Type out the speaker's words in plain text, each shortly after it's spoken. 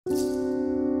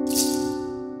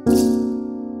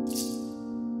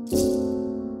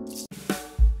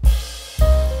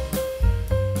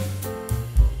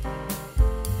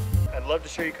love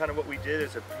to show you kind of what we did.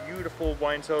 It's a beautiful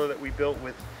wine cellar that we built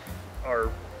with our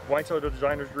Wine Cellar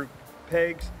Designers Group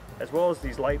pegs, as well as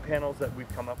these light panels that we've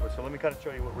come up with. So let me kind of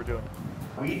show you what we're doing.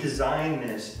 We designed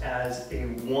this as a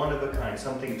one-of-a-kind,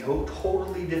 something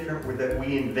totally different that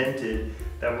we invented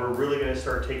that we're really going to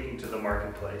start taking to the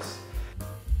marketplace.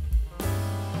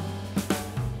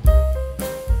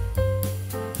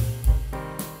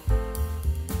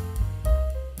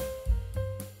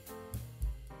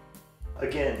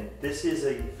 Again, this is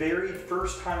a very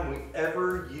first time we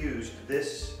ever used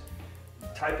this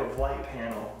type of light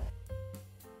panel.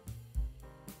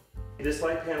 This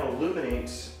light panel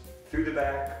illuminates through the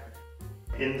back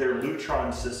in their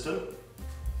Lutron system.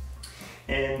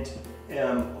 And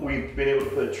we've been able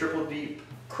to put triple deep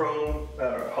chrome,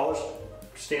 polished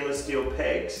stainless steel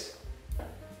pegs.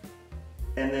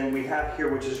 And then we have here,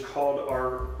 which is called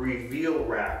our reveal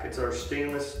rack. It's our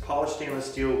polished stainless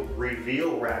steel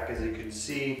reveal rack. As you can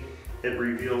see, it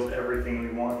reveals everything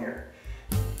we want here.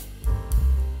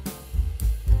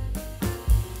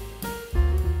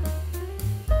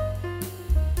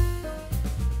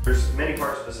 There's many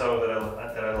parts of the cellar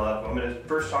that I love. I'm going to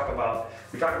first talk about,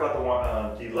 we talked about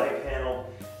the light panel,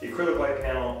 the acrylic light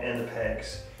panel, and the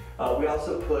pegs. We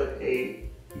also put a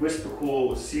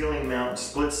Whispercool ceiling mount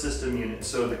split system unit.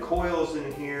 So the coil's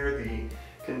in here, the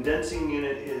condensing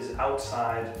unit is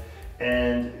outside,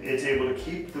 and it's able to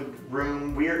keep the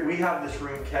room, we have this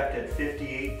room kept at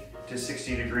 58 to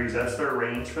 60 degrees. That's their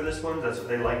range for this one. That's what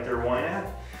they like their wine at.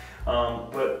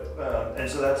 And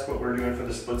so that's what we're doing for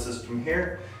the split system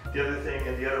here. The other thing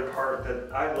and the other part that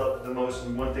I love the most,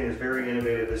 and one thing that's very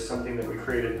innovative, is something that we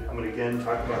created. I'm going to again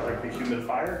talk about like the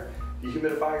humidifier. The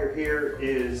humidifier here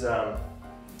is,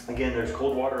 again, there's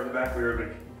cold water in the back. We were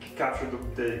able to capture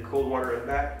the cold water in the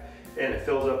back, and it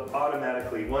fills up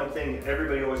automatically. One thing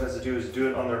everybody always has to do is do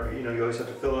it on their, you always have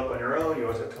to fill up on your own. You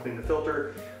always have to clean the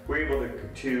filter. We're able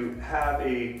to have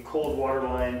a cold water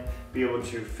line, be able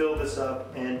to fill this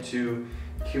up and to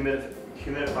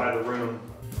humidify the room.